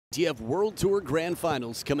TF World Tour Grand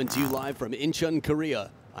Finals coming to you live from Incheon,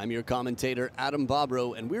 Korea. I'm your commentator, Adam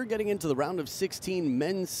Bobrow, and we're getting into the round of 16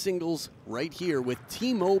 men's singles right here with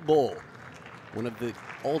Timo BOLL. One of the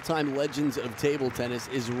all-time legends of table tennis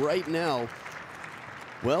is right now,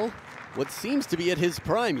 well, what seems to be at his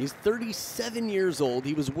prime. He's 37 years old.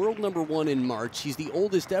 He was world #1 in March. He's the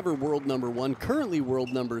oldest ever world #1, currently world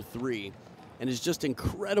 #3, and is just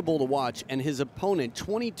incredible to watch. And his opponent,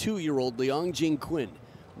 22-year-old Jingkun,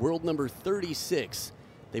 world #36.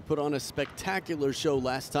 They put on a spectacular show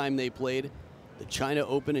last time they played. The China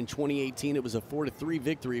Open in 2018, it was a 4-3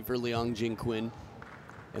 victory for Jingkun.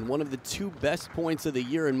 And one of the two best points of the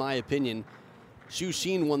year, in my opinion. Xu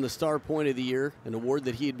Xin won the Star Point of the Year, an award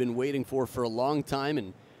that he had been waiting for a long time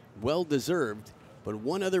and well-deserved. But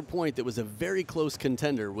one other point that was a very close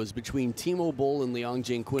contender was between Timo BOLL and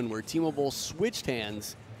Jingkun, where Timo BOLL switched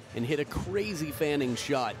hands and hit a crazy fanning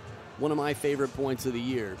shot. One of my favorite points of the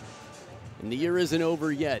year. And the year isn't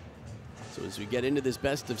over yet. So as we get into this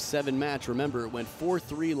best-of-7 match, remember it went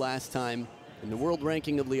 4-3 last time. And the world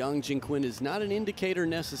ranking of Jingkun is not an indicator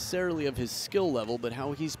necessarily of his skill level, but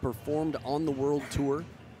how he's performed on the world tour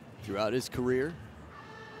throughout his career.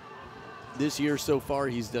 This year so far,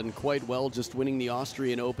 he's done quite well, just winning the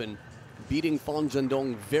Austrian Open, beating Fan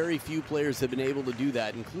Zhendong. Very few players have been able to do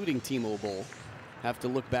that, including Timo BOLL. Have to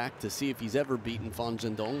look back to see if he's ever beaten Fan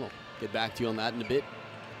Zhendong. I'll get back to you on that in a bit.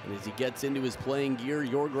 And as he gets into his playing gear,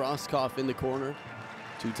 Jörg Roskopf in the corner,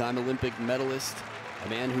 two-time Olympic medalist, a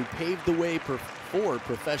man who paved the way for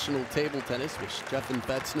professional table tennis with Steffen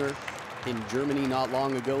Fetzner in Germany not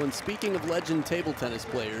long ago. And speaking of legend table tennis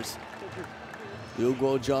players, Liu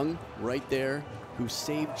Guozheng right there, who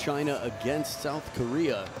saved China against South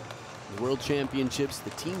Korea. The World Championships,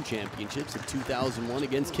 the Team Championships of 2001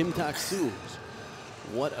 against Kim Tak-soo.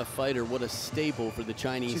 What a fighter, what a staple for the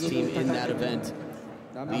Chinese team in that event.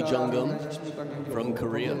 Lee Jung-gum from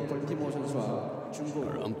Korea,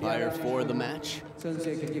 our umpire for the match.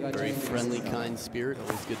 Very friendly, kind spirit,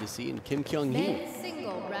 always good to see. And Kim Kyung-hee,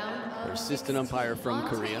 our assistant umpire from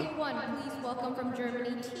Korea. Please welcome from Germany,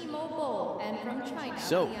 Timo BOLL, and from China,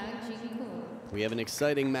 so, Jingkun. we have an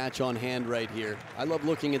exciting match on hand right here. I love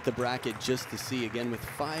looking at the bracket just to see, again, with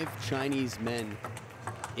 5 Chinese men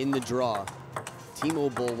in the draw.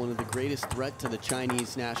 Timo BOLL, one of the greatest threat to the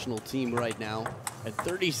Chinese national team right now, at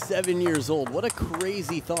 37 years old. What a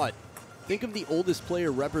crazy thought. Think of the oldest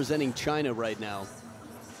player representing China right now.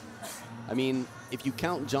 I mean, if you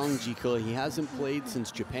count Zhang Jike, he hasn't played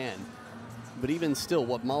since Japan. But even still,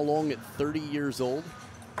 what, Ma Long at 30 years old?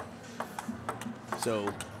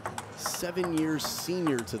 So, 7 years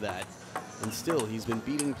senior to that. And still, he's been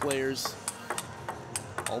beating players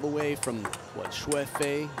all the way from, what, Xue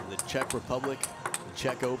Fei, the Czech Republic, the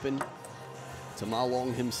Czech Open, to Ma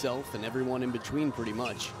Long himself and everyone in between pretty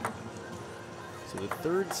much. So the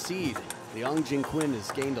third seed, Jingkun, has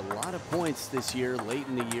gained a lot of points this year, late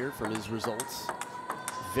in the year from his results.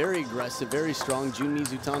 Very aggressive, very strong. Jun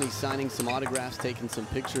Mizutani signing some autographs, taking some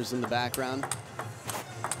pictures in the background.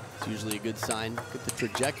 It's usually a good sign. Look at the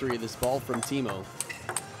trajectory of this ball from Timo.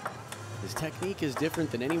 His technique is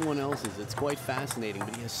different than anyone else's. It's quite fascinating,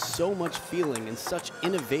 but he has so much feeling and such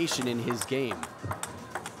innovation in his game.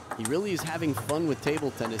 He really is having fun with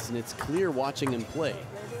table tennis, and it's clear watching him play.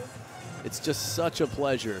 It's just such a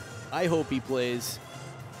pleasure. I hope he plays,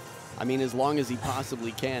 I mean, as long as he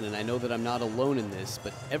possibly can, and I know that I'm not alone in this,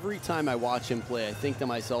 but every time I watch him play, I think to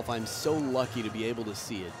myself, I'm so lucky to be able to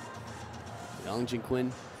see it.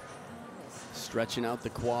 Jingkun stretching out the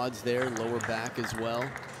quads there, lower back as well.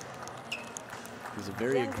 He's a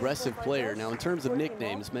very aggressive player. Now, in terms of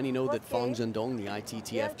nicknames, many know that Fan Zhendong, the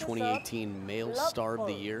ITTF 2018 Male Star of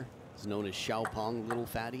the Year, is known as Xiaopong, Little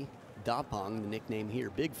Fatty. Da Pong, the nickname here,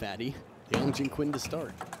 Big Fatty. Jingkun to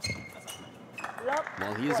start.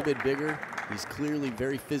 While he is a bit bigger, he's clearly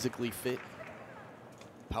very physically fit.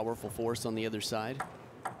 Powerful force on the other side.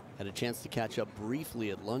 Had a chance to catch up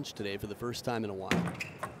briefly at lunch today for the first time in a while.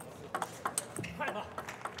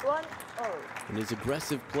 And his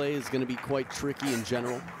aggressive play is going to be quite tricky in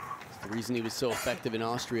general. It's the reason he was so effective in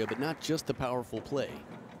Austria, but not just the powerful play.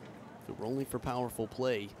 If it were only for powerful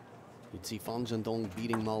play, you'd see Fan Zhendong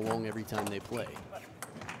beating Ma Long every time they play.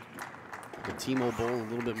 The Timo BOLL, a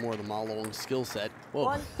little bit more of the Ma Long skill set.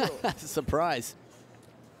 Whoa, surprise.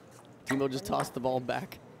 Timo just tossed the ball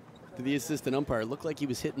back to the assistant umpire. It looked like he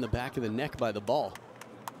was hitting the back of the neck by the ball.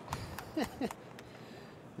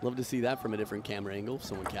 Love to see that from a different camera angle if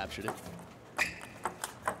someone captured it.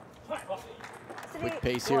 Quick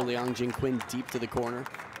pace here, Jingkun deep to the corner.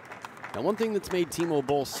 Now, one thing that's made Timo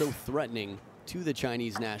BOLL so threatening to the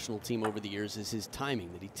Chinese national team over the years is his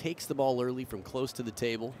timing, that he takes the ball early from close to the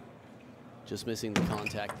table. Just missing the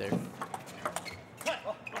contact there.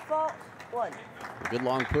 4-1. A good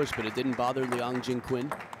long push, but it didn't bother Liang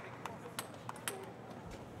Jingkun.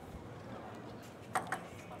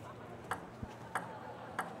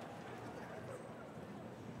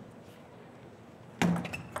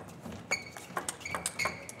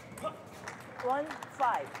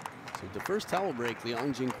 So the first towel break,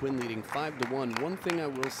 Liang Jingkun leading 5-1. One thing I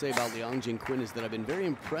will say about Liang Jingkun is that I've been very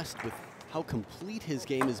impressed with how complete his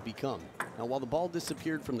game has become. Now, while the ball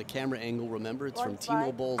disappeared from the camera angle, remember it's from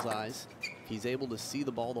Timo Boll's eyes. If he's able to see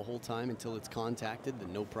the ball the whole time until it's contacted,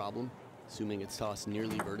 then no problem, assuming it's tossed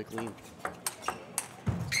nearly vertically.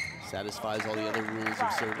 Satisfies all the other rules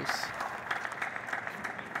of service,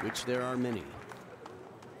 which there are many.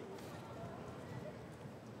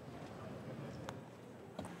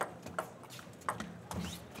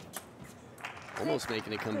 Almost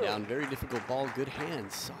making it come down. Very difficult ball. Good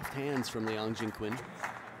hands, soft hands from Liang Jingkun.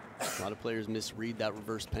 A lot of players misread that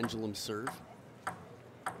reverse pendulum serve.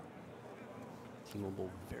 Timo Boll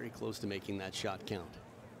very close to making that shot count.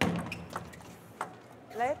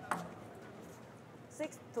 Left.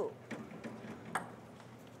 6-2.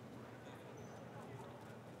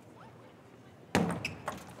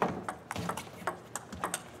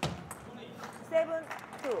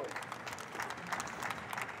 7-2.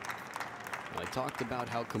 I talked about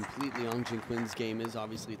how complete Liang Jingkun's game is.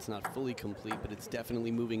 Obviously, it's not fully complete, but it's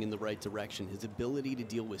definitely moving in the right direction. His ability to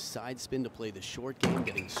deal with side spin to play the short game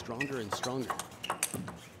getting stronger and stronger.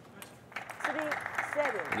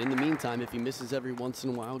 3-7. And in the meantime, if he misses every once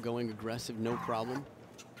in a while, going aggressive, no problem.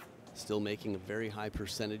 Still making a very high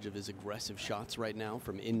percentage of his aggressive shots right now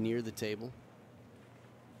from in near the table.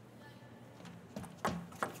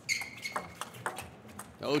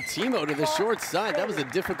 Oh, Timo to the short side. That was a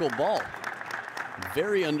difficult ball.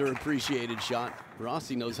 Very underappreciated shot.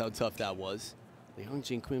 Rossi knows how tough that was. Liang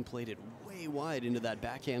Jingkun played it way wide into that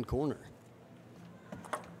backhand corner.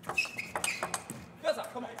 7-5.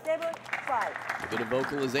 A bit of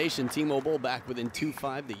vocalization. Timo Boll back within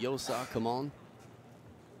 2-5. The Yosa, come on.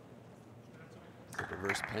 The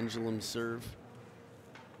reverse pendulum serve.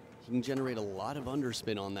 He can generate a lot of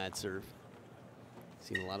underspin on that serve.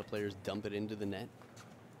 Seen a lot of players dump it into the net.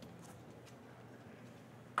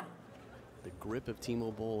 The grip of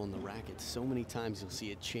Timo Boll on the racket, so many times you'll see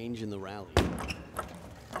it change in the rally.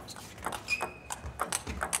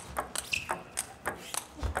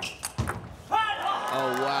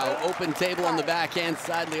 Oh, wow. Open table on the backhand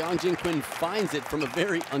side. Liang Jingkun finds it from a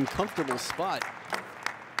very uncomfortable spot.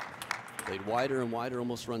 Played wider and wider,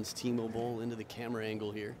 almost runs Timo Boll into the camera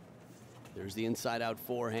angle here. There's the inside-out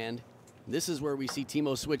forehand. This is where we see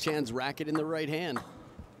Timo switch hands, racket in the right hand.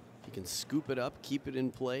 He can scoop it up, keep it in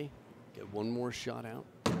play. Get one more shot out.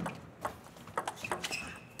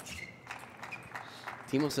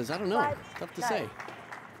 Timo says, I don't know. Tough to say.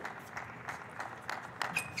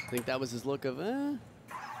 I think that was his look of,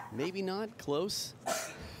 maybe not, close.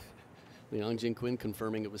 Liang Jingkun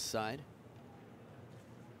confirming it was side.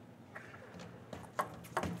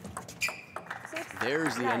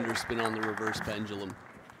 There's the underspin on the reverse pendulum.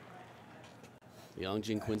 Liang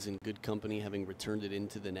Jingkun's in good company, having returned it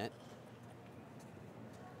into the net.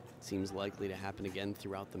 Seems likely to happen again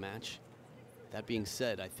throughout the match. That being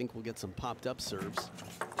said, I think we'll get some popped up serves.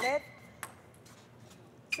 Left.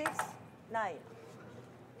 6-9.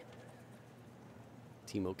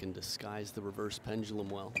 Timo can disguise the reverse pendulum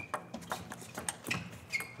well.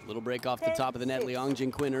 A little break off the top of the net. Liang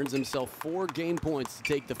Jingkun earns himself 4 game points to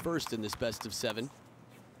take the first in this best of 7.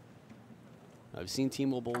 I've seen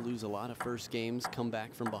Timo Boll lose a lot of first games, come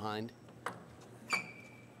back from behind.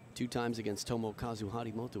 2 times against Tomokazu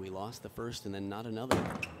Harimoto, he lost the first and then not another.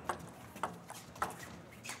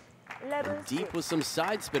 And deep with some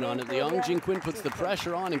side spin on it. Liang Jingkun puts the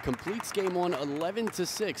pressure on and completes game 1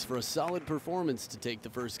 11-6 for a solid performance to take the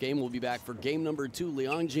first game. We'll be back for game number 2,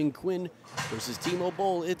 Liang Jingkun versus Timo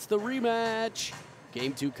Boll. It's the rematch.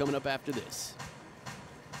 Game 2 coming up after this.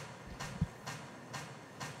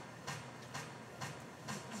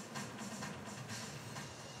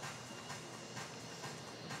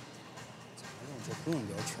就不用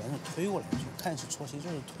聊，全是推过来去，看似戳，其实就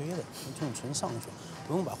是推的，这种纯上去，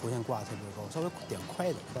不用把弧线挂得特别高，稍微点快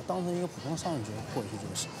一点，把它当成一个普通上去过去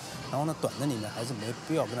就是。然后呢，短的里面还是没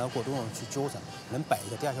必要跟他过多的去纠缠，能摆一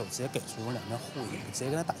个第二球直接给出，用两边互赢，直接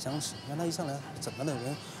跟他打相持，让他一上来整个的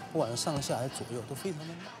人，不管是上下还是左右都非常的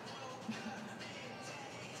慢。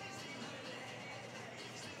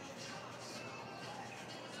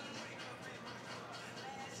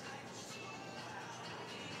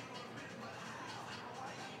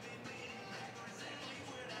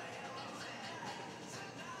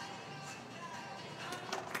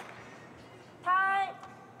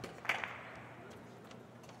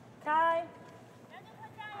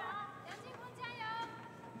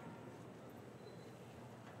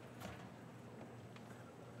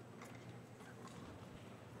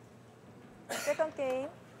Second game.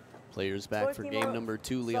 Players back for game number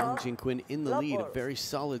 2. Liang Jingkun in the lead. A very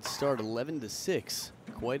solid start, 11-6.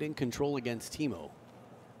 Quite in control against Timo.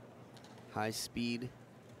 High speed,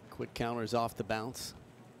 quick counters off the bounce.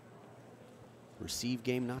 Receive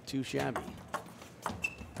game not too shabby.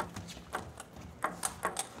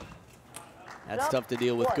 That's tough to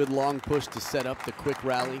deal with. Good long push to set up the quick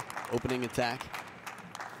rally, opening attack.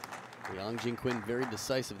 Liang Jingkun very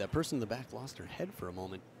decisive. That person in the back lost her head for a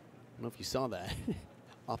moment. I don't know if you saw that.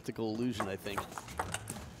 Optical illusion, I think.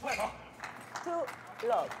 2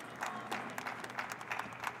 love.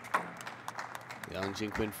 Liang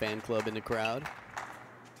Jingkun fan club in the crowd.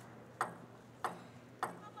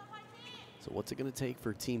 So what's it going to take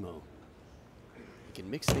for Timo? He can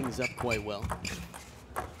mix things up quite well.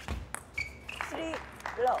 3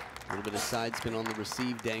 love. A little bit of side spin on the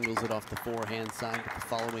receive, dangles it off the forehand side, but the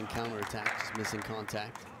following counter attack just missing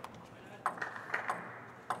contact.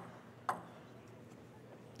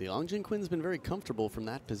 Liang Jingkun's been very comfortable from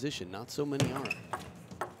that position. Not so many are.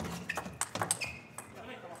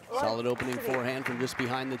 Solid opening forehand from just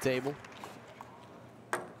behind the table.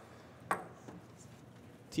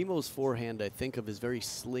 Timo's forehand, I think of as very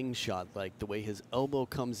slingshot-like, the way his elbow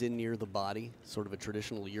comes in near the body, sort of a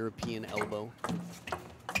traditional European elbow.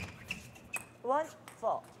 1-4.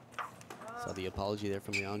 Saw the apology there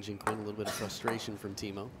from Liang Jingkun, a little bit of frustration from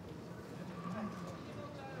Timo.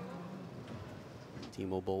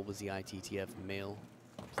 Timo BOLL was the ITTF Male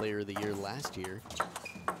Player of the Year last year.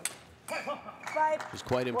 It was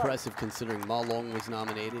quite impressive considering Ma Long was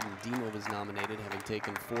nominated and Timo was nominated, having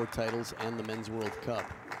taken 4 titles and the Men's World Cup,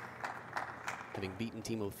 having beaten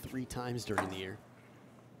Timo 3 times during the year.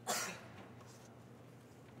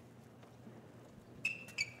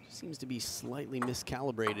 Seems to be slightly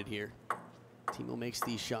miscalibrated here. Timo makes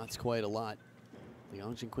these shots quite a lot.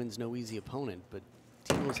 Liang Jingkun's no easy opponent, but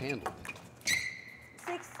Timo's handled.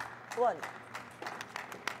 6-1.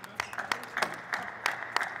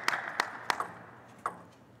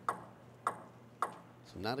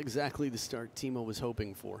 So not exactly the start Timo was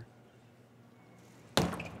hoping for.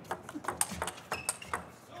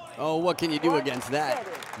 Oh, what can you do against that?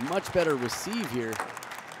 Much better receive here.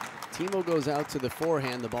 Timo goes out to the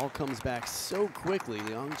forehand. The ball comes back so quickly.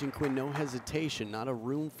 Liang Jingkun, no hesitation. Not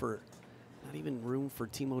even room for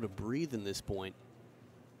Timo to breathe in this point.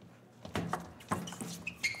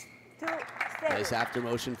 Nice after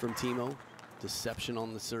motion from Timo. Deception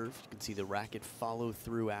on the serve. You can see the racket follow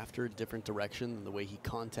through after, a different direction than the way he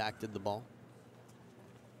contacted the ball.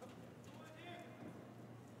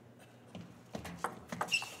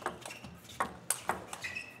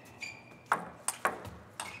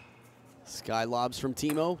 Sky lobs from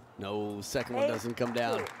Timo. No, second one doesn't come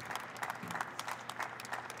down.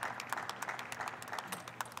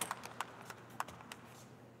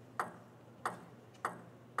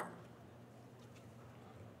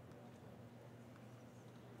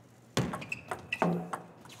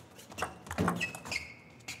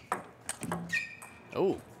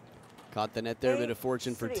 Oh, caught the net there. A bit of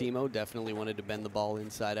fortune for Timo. Definitely wanted to bend the ball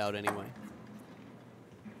inside out anyway.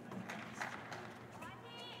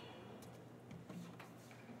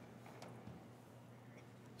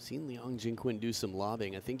 Seen Liang Jingkun do some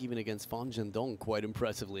lobbing, I think even against Fan Zhendong quite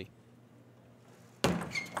impressively.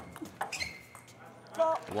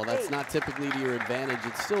 While that's not typically to your advantage,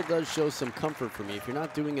 it still does show some comfort for me. If you're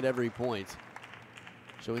not doing it every point,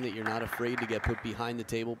 showing that you're not afraid to get put behind the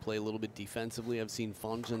table, play a little bit defensively. I've seen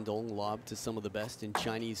Fan Zhendong lob to some of the best in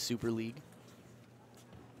Chinese Super League.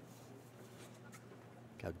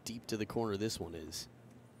 Look how deep to the corner this one is.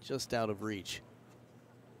 Just out of reach.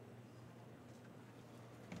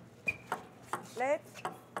 Left,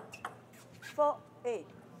 4-8.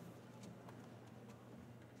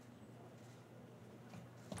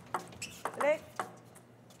 Left,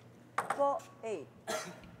 4-8.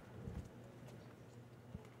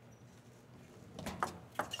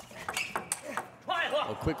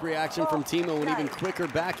 A quick reaction from Timo, and even quicker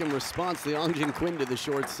back in response. Liang Jingkun to the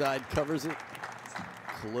short side, covers it,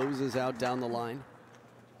 closes out down the line.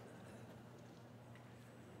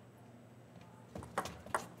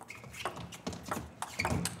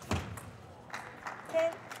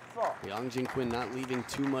 Liang Jingkun not leaving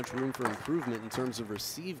too much room for improvement in terms of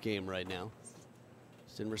receive game right now.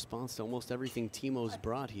 Just in response to almost everything Timo's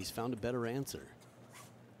brought, he's found a better answer.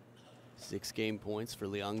 6 game points for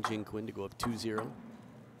Liang Jingkun to go up 2-0.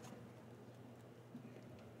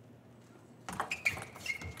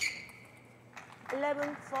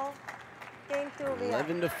 game to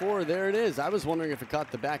Liang. 11-4, there it is. I was wondering if it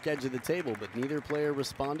caught the back edge of the table, but neither player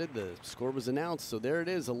responded. The score was announced, so there it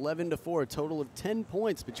is, 11-4. A total of 10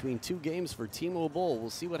 points between two games for Timo Boll. We'll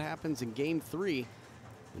see what happens in game 3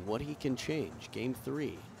 and what he can change. Game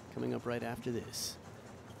 3 coming up right after this.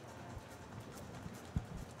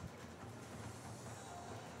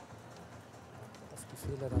 Auf die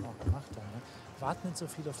Fehler dann auch gemacht haben. Ne? Wart nicht so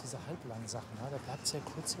viel auf diese halblangen Sachen. Ja? Da bleibt sehr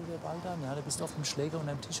kurz so der Ball dann. Ja? Da bist du auf dem Schläger und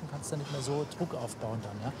am Tisch und kannst dann nicht mehr so Druck aufbauen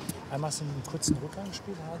dann. Ja? Einmal hast du einen kurzen Rückgang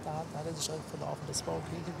gespielt, da hat er sich direkt verlaufen. Das war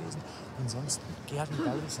okay gewesen. Und sonst geh halt den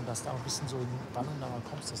Ball ein bisschen, dass du auch ein bisschen so in die Spannung da mal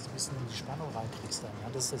kommst, dass du ein bisschen in die Spannung reinkriegst dann. Ja?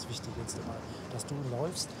 Das ist das Wichtige jetzt dabei. Dass du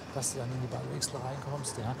läufst, dass du dann in die Ballwechsel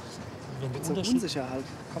reinkommst. Ja? Wenn du So Unsicherheit.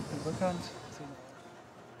 Kommt eine Rückhand.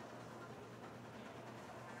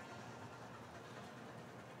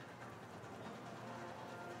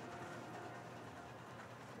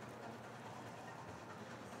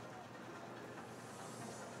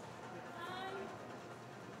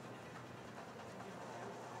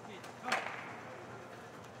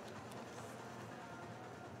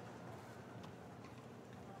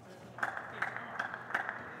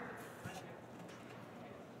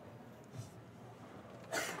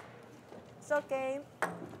 So game.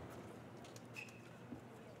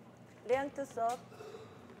 Liang to serve.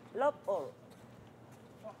 Love all.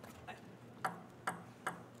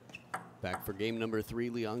 Back for game number 3,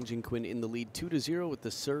 Liang Jingkun in the lead 2-0 with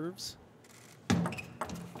the serves.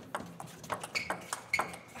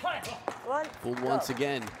 Pulled once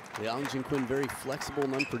again. Liang Jingkun very flexible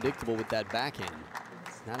and unpredictable with that backhand.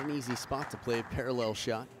 Not an easy spot to play a parallel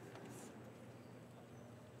shot.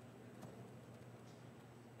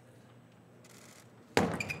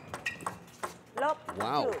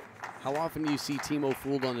 Wow. How often do you see Timo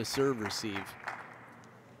fooled on a serve receive?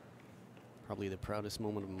 Probably the proudest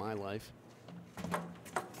moment of my life.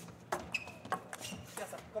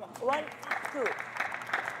 1, 2.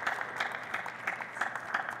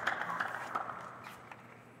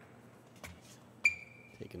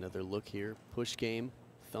 Take another look here. Push game,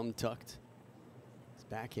 thumb tucked. His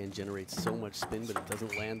backhand generates so much spin, but it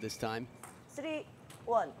doesn't land this time. 3,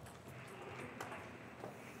 1.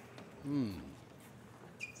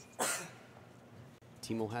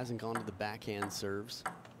 Timo hasn't gone to the backhand serves.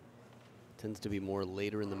 Tends to be more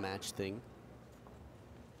later in the match thing.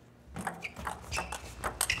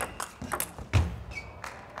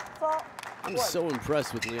 I'm so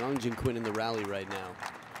impressed with Liang Jingkun in the rally right now.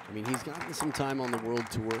 I mean, he's gotten some time on the World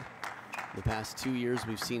Tour. The past 2 years,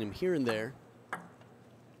 we've seen him here and there.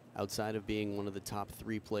 Outside of being one of the top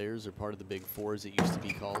 3 players or part of the Big Four, as it used to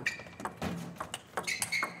be called.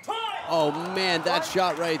 Oh man, that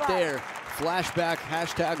shot right there. Flashback,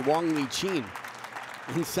 hashtag Wang Li Qin.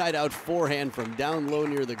 Inside out forehand from down low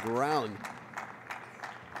near the ground.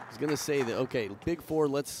 I was gonna say that, okay, Big Four,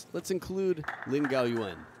 let's include Lin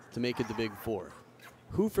Gaoyuan to make it the Big Four.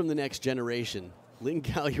 Who from the next generation? Lin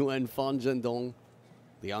Gaoyuan, Fan Zhendong,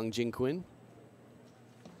 Liang Jingkun.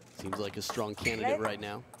 Seems like a strong candidate right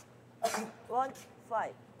now. 1,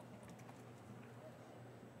 5.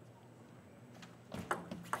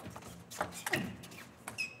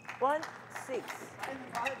 One, 6.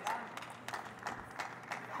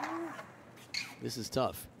 This is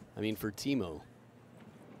tough. I mean, for Timo,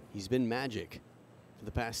 he's been magic. For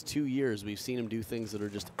the past 2 years, we've seen him do things that are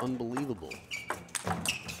just unbelievable.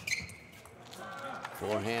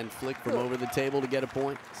 Forehand flick from over the table to get a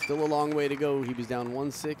point. Still a long way to go. He was down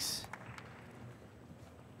 1-6.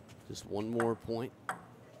 Just one more point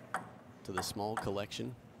to the small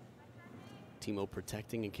collection. Timo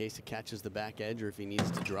protecting in case it catches the back edge or if he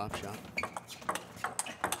needs to drop shot.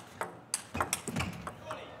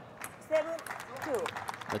 7, 2.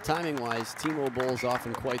 But timing-wise, Timo Boll's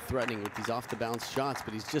often quite threatening with these off-the-bounce shots,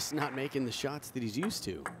 but he's just not making the shots that he's used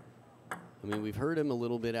to. I mean, we've heard him a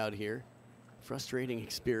little bit out here. Frustrating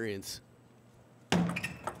experience.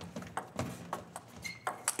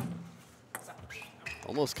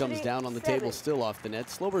 Almost comes down on the table, still off the net.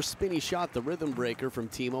 Slower spinny shot, the rhythm breaker from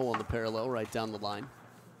Timo on the parallel right down the line.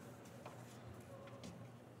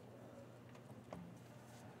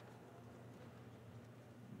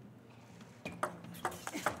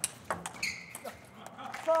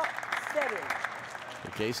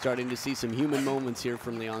 Okay, starting to see some human moments here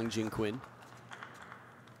from Liang Jingkun.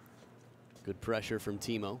 Good pressure from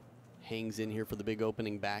Timo. Hangs in here for the big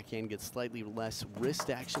opening backhand, gets slightly less wrist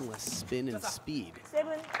action, less spin and speed.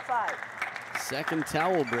 7, 5. Second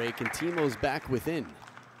towel break, and Timo's back within.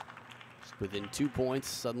 Just within 2 points,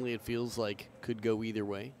 suddenly it feels like could go either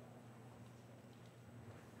way.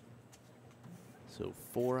 So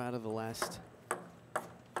 4 out of the last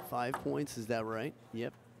 5 points, is that right?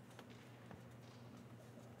 Yep.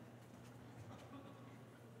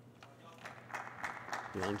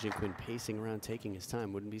 Liang Jingkun pacing around, taking his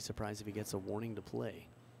time. Wouldn't be surprised if he gets a warning to play.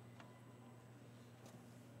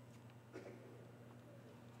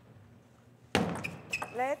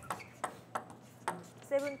 Red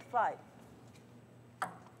 7-5.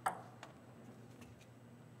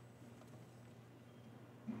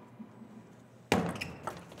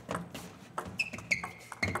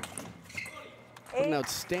 What an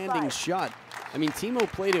outstanding shot. I mean, Timo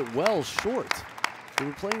played it well short. They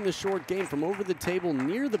were playing the short game from over the table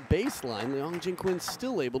near the baseline. Liang Jingkun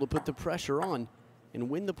still able to put the pressure on and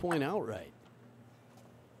win the point outright.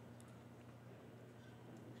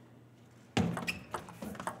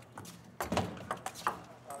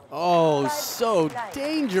 Oh, so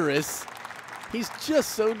dangerous. He's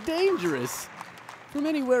just so dangerous. From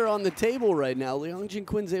anywhere on the table right now, Liang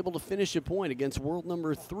Jingkun's able to finish a point against world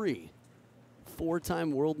number 3.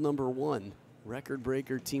 4-time world number 1, record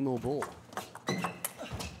breaker Timo BOLL.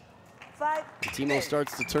 Timo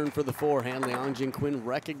starts to turn for the forehand. Liang Jingkun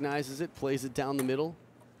recognizes it, plays it down the middle.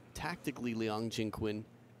 Tactically, Liang Jingkun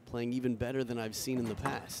playing even better than I've seen in the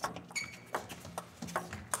past.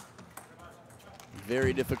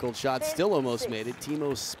 Very difficult shot, still almost made it.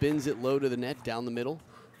 Timo spins it low to the net down the middle.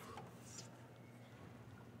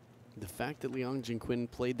 The fact that Liang Jingkun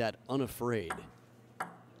played that unafraid.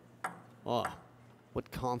 Oh, what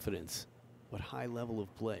confidence, what high level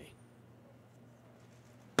of play.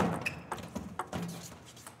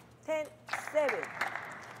 10-7.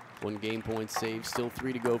 1 game point save, still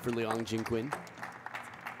 3 to go for Liang Jingkun.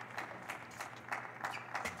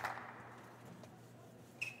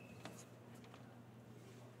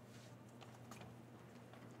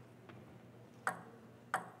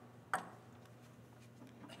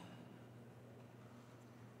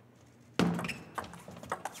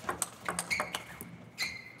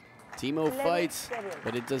 Timo fights,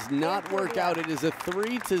 but it does not work out. It is a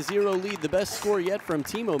 3-0 lead, the best score yet from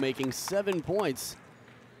Timo, making 7 points.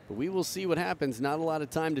 But we will see what happens. Not a lot of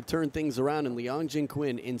time to turn things around, and Liang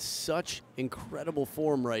Jingkun in such incredible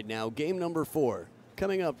form right now. Game number 4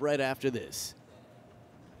 coming up right after this.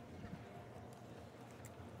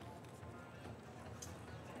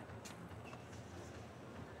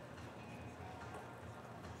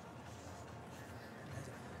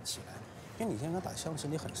起来，因为你现在打相持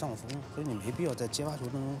你很上风，所以你没必要在接发球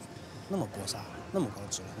当中那么搏杀，那么高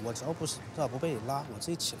质量。我只要不被你拉，我自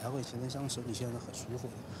己起来会形成相持，你现在很舒服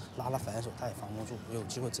的。拉了反手他也防不住，我有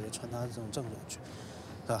机会直接穿他这种正手去。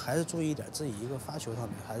还是注意一点，自己一个发球上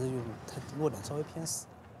面还是用他落点稍微偏死。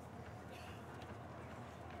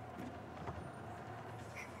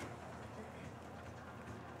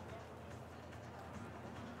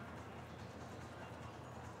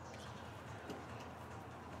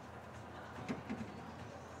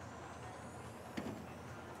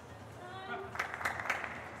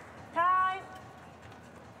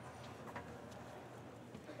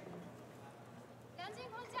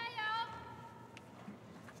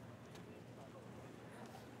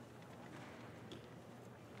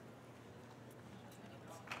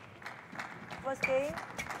First game,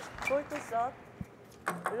 ball to serve,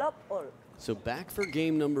 love all. So back for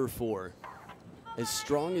game number 4. As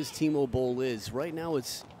strong as Timo BOLL is, right now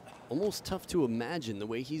it's almost tough to imagine the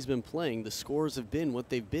way he's been playing. The scores have been what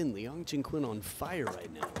they've been. Liang Jingkun on fire right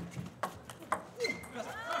now.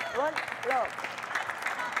 1 love.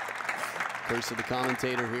 Curse of the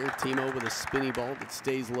commentator here. Timo with a spinny ball that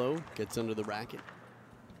stays low, gets under the racket.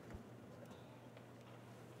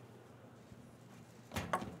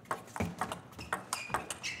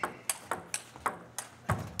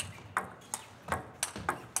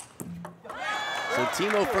 So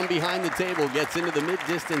Timo from behind the table gets into the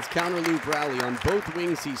mid-distance counter loop rally. On both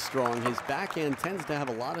wings he's strong. His backhand tends to have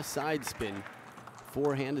a lot of side spin.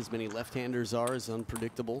 Forehand, as many left-handers are, is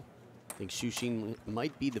unpredictable. I think Shushin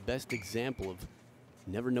might be the best example of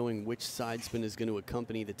never knowing which side spin is going to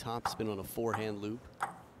accompany the top spin on a forehand loop.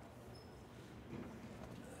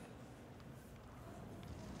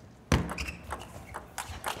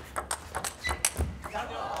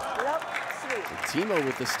 Timo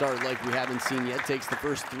with the start like we haven't seen yet, takes the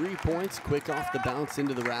first 3 points, quick off the bounce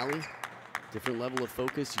into the rally. Different level of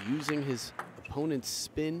focus, using his opponent's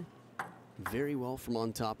spin very well from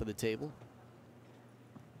on top of the table.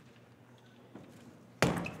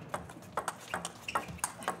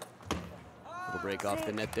 Little break off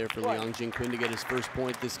the net there for Liang Jingkun to get his first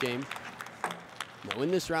point this game. Now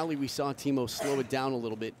in this rally we saw Timo slow it down a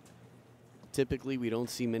little bit. Typically we don't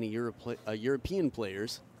see many European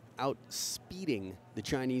players out speeding the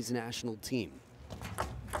Chinese national team.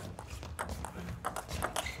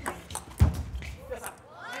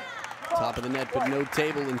 Top of the net, but no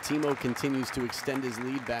table, and Timo continues to extend his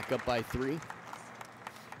lead back up by 3.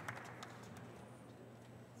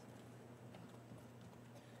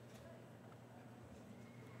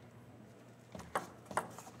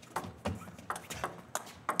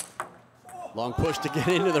 Long push to get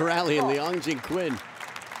into the rally, and Liang Jingkun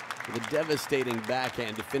with a devastating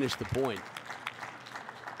backhand to finish the point.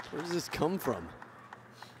 Where does this come from?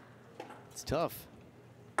 It's tough.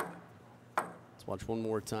 Let's watch one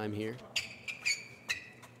more time here.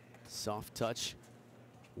 Soft touch.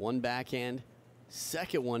 One backhand.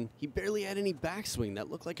 Second one, he barely had any backswing.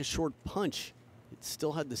 That looked like a short punch. It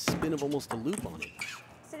still had the spin of almost a loop on it.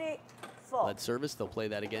 3-4. Lead service, they'll play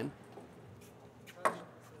that again.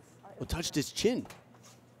 Oh, touched his chin.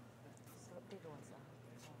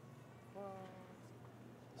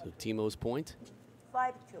 So Timo's point.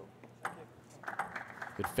 5-2.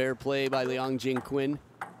 Good fair play by Liang Jingkun.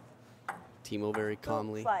 Timo very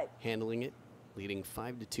calmly 5. handling it, leading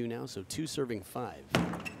 5-2 now, so 2 serving 5.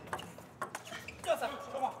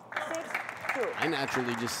 6-2. I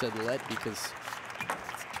naturally just said let because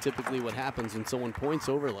it's typically what happens when someone points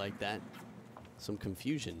over like that. Some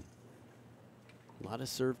confusion. A lot of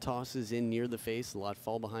serve tosses in near the face, a lot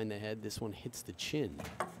fall behind the head. This one hits the chin.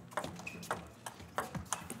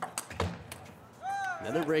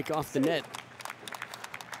 Another break off the net.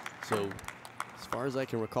 So, as far as I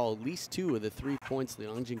can recall, at least 2 of the 3 points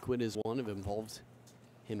Liang Jingkun has won have involved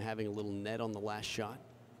him having a little net on the last shot.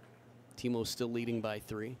 Timo's still leading by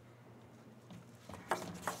 3.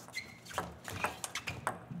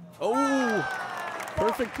 Oh!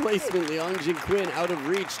 Perfect placement, Liang Jingkun out of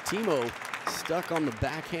reach. Timo stuck on the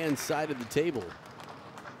backhand side of the table.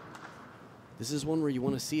 This is one where you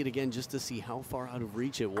want to see it again just to see how far out of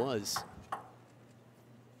reach it was.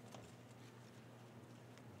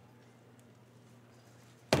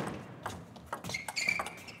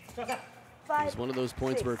 It was one of those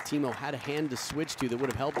points where if Timo had a hand to switch to that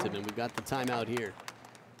would have helped him, and we've got the timeout here.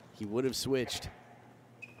 He would have switched.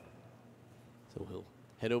 So he'll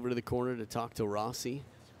head over to the corner to talk to Rossi.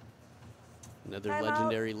 Another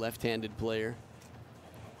legendary left-handed player.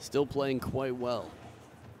 Still playing quite well.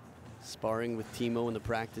 Sparring with Timo in the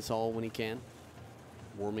practice hall when he can.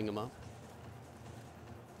 Warming him up.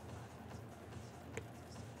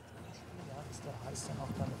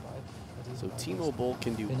 So Timo BOLL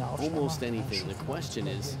can do almost anything. The question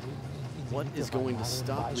is, what is going to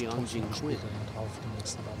stop Liang Jingkun?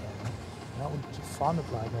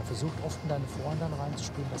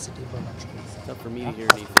 Tough for me to hear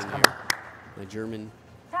anything here. My German,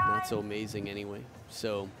 not so amazing anyway.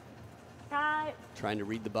 So, trying to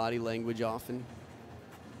read the body language often.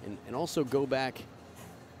 And also go back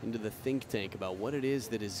into the think tank about what it is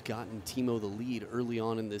that has gotten Timo the lead early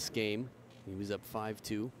on in this game. He was up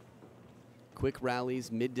 5-2. Quick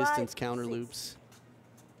rallies, mid-distance counter loops,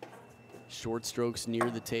 short strokes near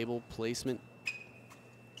the table, placement.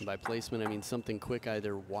 And by placement, I mean something quick,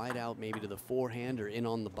 either wide out maybe to the forehand or in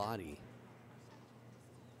on the body.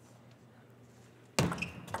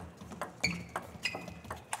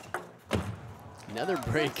 Another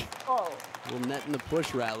break. Little net in the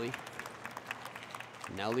push rally.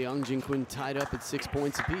 Now Liang Jingkun tied up at 6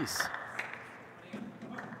 points apiece.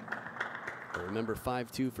 But remember,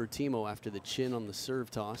 5-2 for Timo after the chin on the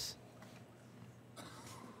serve toss.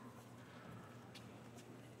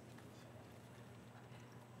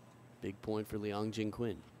 Big point for Liang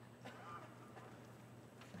Jingkun.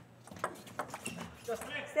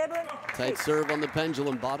 Tight serve on the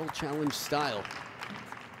pendulum, bottle challenge style.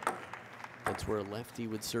 That's where a lefty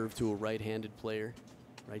would serve to a right-handed player,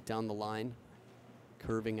 right down the line,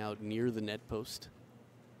 curving out near the net post.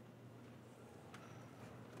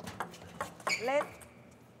 Left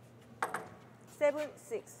 7-6.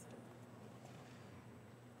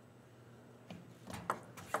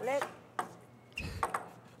 Left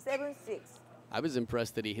 7-6. I was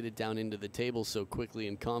impressed that he hit it down into the table so quickly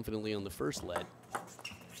and confidently on the first lead.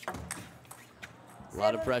 A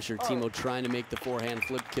lot of pressure. Timo trying to make the forehand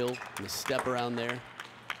flip kill and a step around there.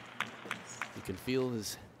 You can feel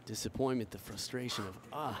his disappointment, the frustration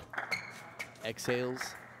of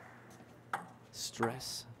exhales,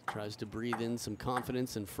 stress. Tries to breathe in some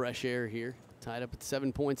confidence and fresh air here. Tied up at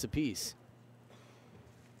 7 points apiece.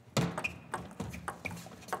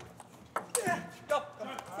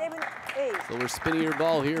 Slower spinnier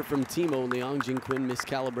ball here from Timo. Liang Jingkun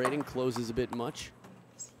miscalibrating, closes a bit much.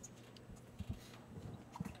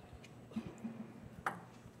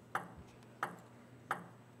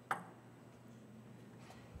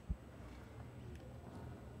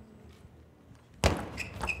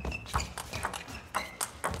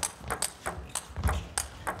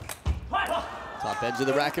 Top edge of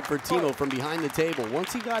the racket for Timo from behind the table.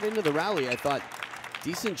 Once he got into the rally, I thought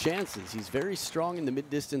decent chances. He's very strong in the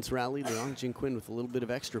mid-distance rally. Liang Jingkun with a little bit of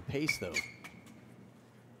extra pace, though.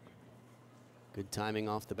 Good timing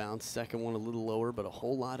off the bounce. Second one a little lower, but a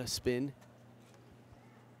whole lot of spin.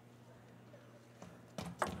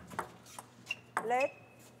 Let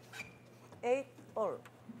 8 all.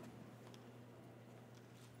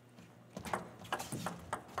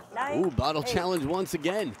 Ooh, bottle challenge once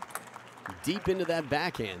again. Deep into that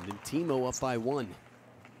backhand, and Timo up by 1.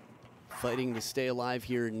 Fighting to stay alive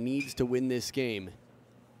here, needs to win this game.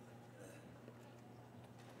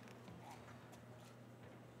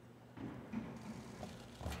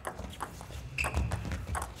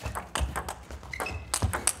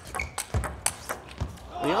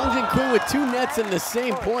 Jingkun with 2 nets in the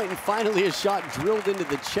same point, and finally a shot drilled into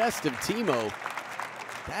the chest of Timo.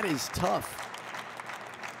 That is tough.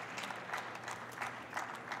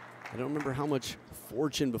 I don't remember how much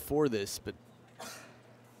fortune before this, but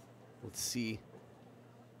let's see.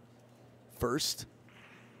 First,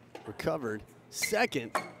 recovered.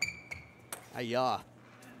 Second, ayah.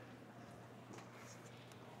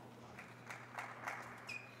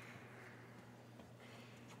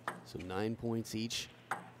 So 9 points each.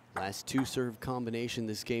 Last 2 serve combination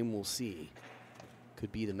this game we'll see.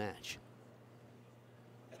 Could be the match.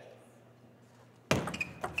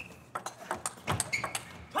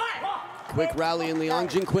 Quick rally, and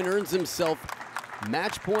Jingkun earns himself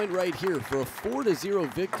match point right here for a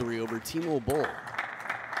 4-0 victory over Timo BOLL.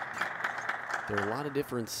 There are a lot of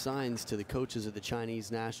different signs to the coaches of the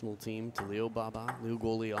Chinese national team, to Liu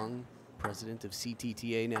Guoliang, president of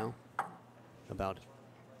CTTA now, about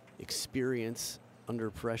experience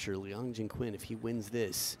under pressure. Jingkun, if he wins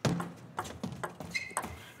this,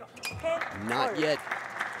 not yet.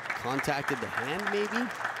 Contacted the hand, maybe?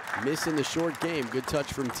 Missing the short game. Good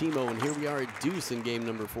touch from Timo, and here we are at deuce in game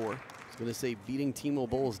number 4. I was going to say beating Timo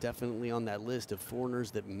BOLL is definitely on that list of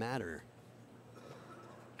foreigners that matter.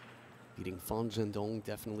 Beating Fan Zhendong,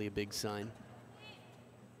 definitely a big sign.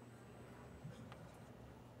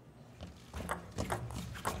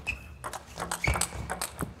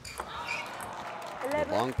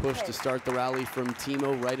 Long push to start the rally from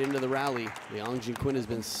Timo, right into the rally. Jingkun has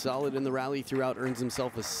been solid in the rally throughout, earns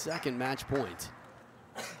himself a 2nd match point.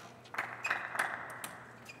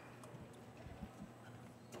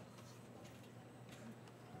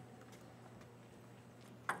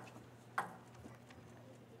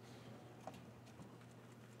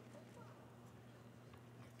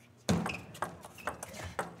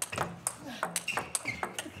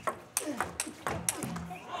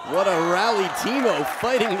 What a rally, Timo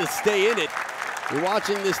fighting to stay in it. You're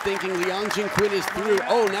watching this thinking Jingkun is through.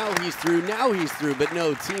 Oh, now he's through, now he's through. But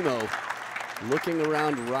no, Timo looking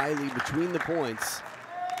around Riley between the points,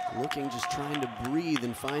 looking, just trying to breathe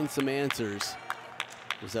and find some answers.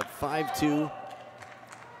 Was up 5-2.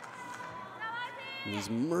 And these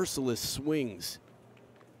merciless swings.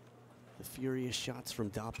 The furious shots from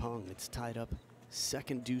Da Peng. It's tied up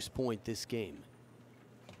 2nd deuce point this game.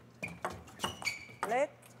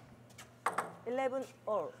 Let 11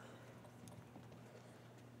 all.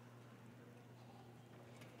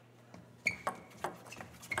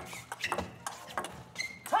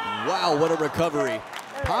 Wow, what a recovery.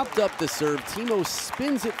 Popped up the serve. Timo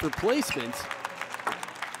spins it for placement.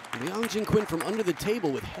 Jingkun from under the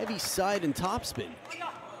table with heavy side and topspin.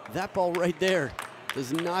 That ball right there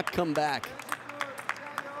does not come back.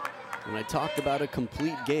 When I talked about a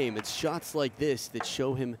complete game, it's shots like this that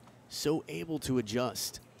show him so able to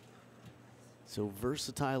adjust. So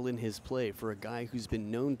versatile in his play for a guy who's been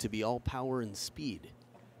known to be all power and speed.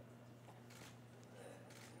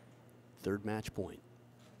 3rd match point.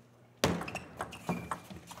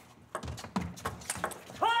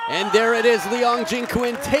 And there it is,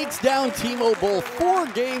 Jingkun takes down Timo BOLL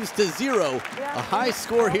 4-0. A high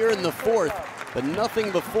score here in the 4th, but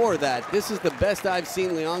nothing before that. This is the best I've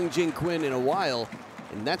seen Jingkun in a while,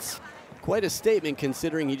 and that's quite a statement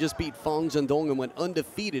considering he just beat Fan Zhendong and went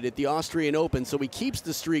undefeated at the Austrian Open, so he keeps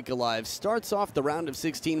the streak alive. Starts off the round of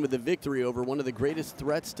 16 with a victory over one of the greatest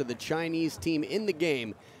threats to the Chinese team in the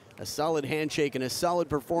game. A solid handshake and a solid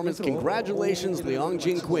performance. Congratulations,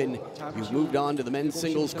 Jingkun. You've moved on to the men's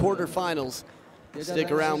singles quarterfinals.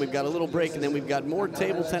 Stick around, we've got a little break, and then we've got more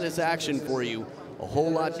table tennis action for you. A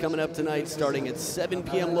whole lot coming up tonight, starting at 7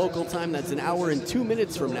 p.m. local time. That's an hour and 2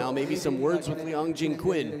 minutes from now. Maybe some words with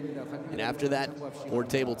Jingkun. And after that, more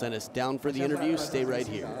table tennis. Down for the interview, stay right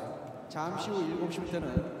here. 잠시 후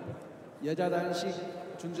 7시부터는 여자 단식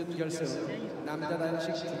준준 결승, 남자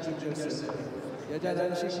단식 준준 결승, 여자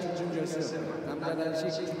단식 준준 결승, 남자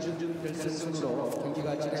단식 준준 결승 순으로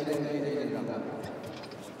경기가 진행됩니다.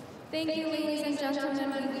 Thank you, ladies and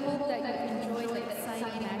gentlemen. We hope that you enjoyed the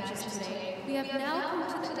exciting matches today. We have now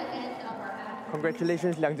come to the end of our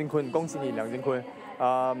Congratulations, Jingkun. 恭喜你, Jingkun.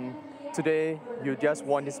 Today, you just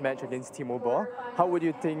won this match against Timo BOLL. How would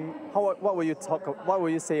you think? What would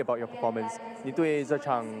you say about your performance? 你对这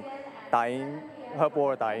场打赢和博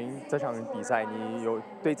尔打赢这场比赛，你有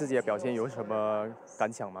对自己的表现有什么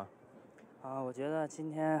感想吗？我觉得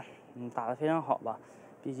今天打得非常好吧，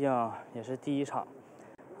毕竟也是第一场。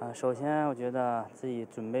首先我觉得自己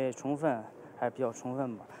准备充分，还是比较充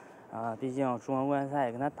分吧。毕竟中国冠军赛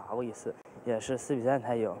也跟他打过一次，也是4比3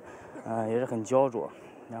才赢，也是很焦灼。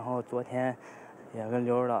然后昨天也跟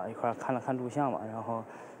刘指导一块看了看录像嘛，然后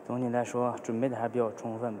总体来说准备的还是比较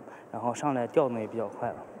充分，然后上来调动也比较快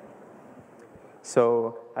了。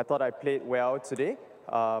So I thought I played well today.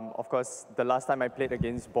 Of course, the last time I played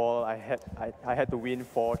against BOLL, I had to win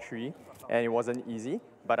 4-3, and it wasn't easy.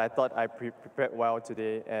 But I thought I prepared well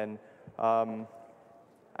today, and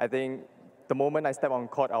I think the moment I stepped on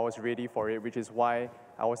court, I was ready for it, which is why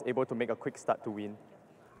I was able to make a quick start to win.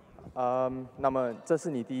 那么这是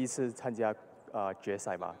你第一次参加决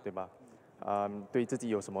赛吧，对吧？对自己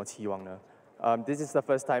有什么期望呢？This is the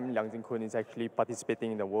first time Liang Jingkun is actually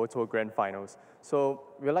participating in the World Tour Grand Finals. So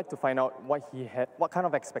we'd like to find out what kind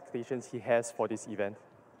of expectations he has for this event.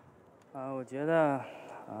 我觉得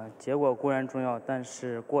结果固然重要，但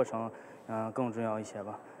是过程更重要一些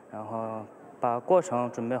吧。然后把过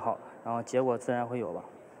程准备好，然后结果自然会有吧。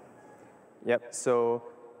Yep. So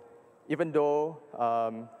even though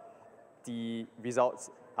the results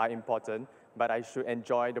are important, but I should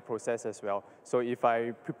enjoy the process as well. So if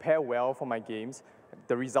I prepare well for my games,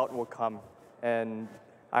 the result will come, and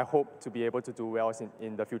I hope to be able to do well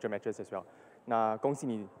in the future matches as well. 那恭喜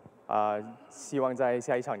你，希望在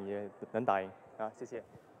下一场你也能打赢啊，谢谢。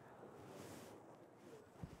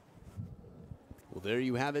Well, there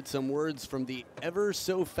you have it, some words from the ever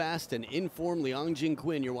so fast and informed Liang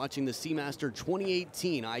Jingkun. You're watching the Seamaster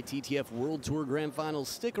 2018 ITTF World Tour Grand Finals.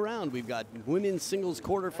 Stick around. We've got women's singles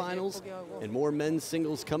quarterfinals and more men's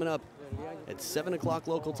singles coming up at 7 o'clock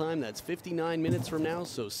local time. That's 59 minutes from now.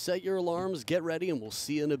 So set your alarms, get ready, and we'll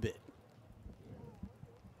see you in a bit.